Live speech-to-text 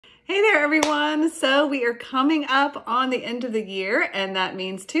Hey there, everyone. So we are coming up on the end of the year, and that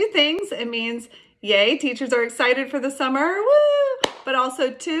means two things. It means, yay, teachers are excited for the summer, woo! But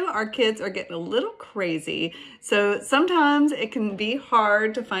also, too, our kids are getting a little crazy. So sometimes it can be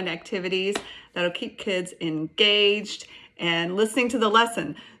hard to find activities that'll keep kids engaged and listening to the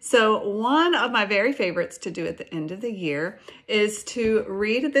lesson. So one of my very favorites to do at the end of the year is to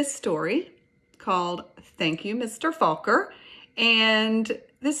read this story called Thank You, Mr. Falker. And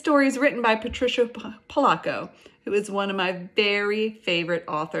this story is written by Patricia Polacco, who is one of my very favorite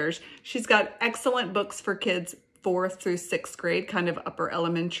authors. She's got excellent books for kids 4th through 6th grade, kind of upper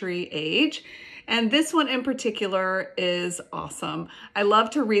elementary age. And this one in particular is awesome. I love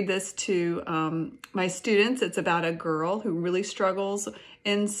to read this to my students. It's about a girl who really struggles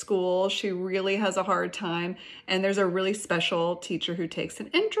in school. She really has a hard time, and there's a really special teacher who takes an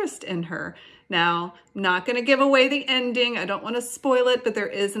interest in her. Now, I'm not going to give away the ending. I don't want to spoil it, but there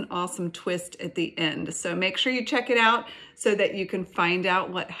is an awesome twist at the end. So make sure you check it out so that you can find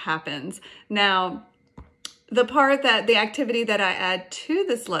out what happens. Now, the activity that I add to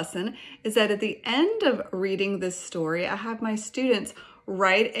this lesson is that at the end of reading this story, I have my students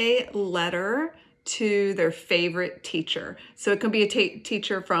write a letter to their favorite teacher. So it can be a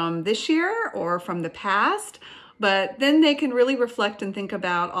teacher from this year or from the past, but then they can really reflect and think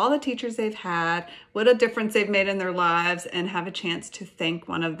about all the teachers they've had, what a difference they've made in their lives, and have a chance to thank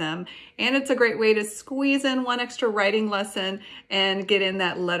one of them. And it's a great way to squeeze in one extra writing lesson and get in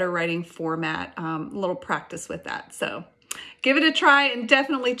that letter writing format, a little practice with that. So give it a try and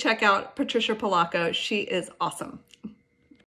definitely check out Patricia Polacco. She is awesome.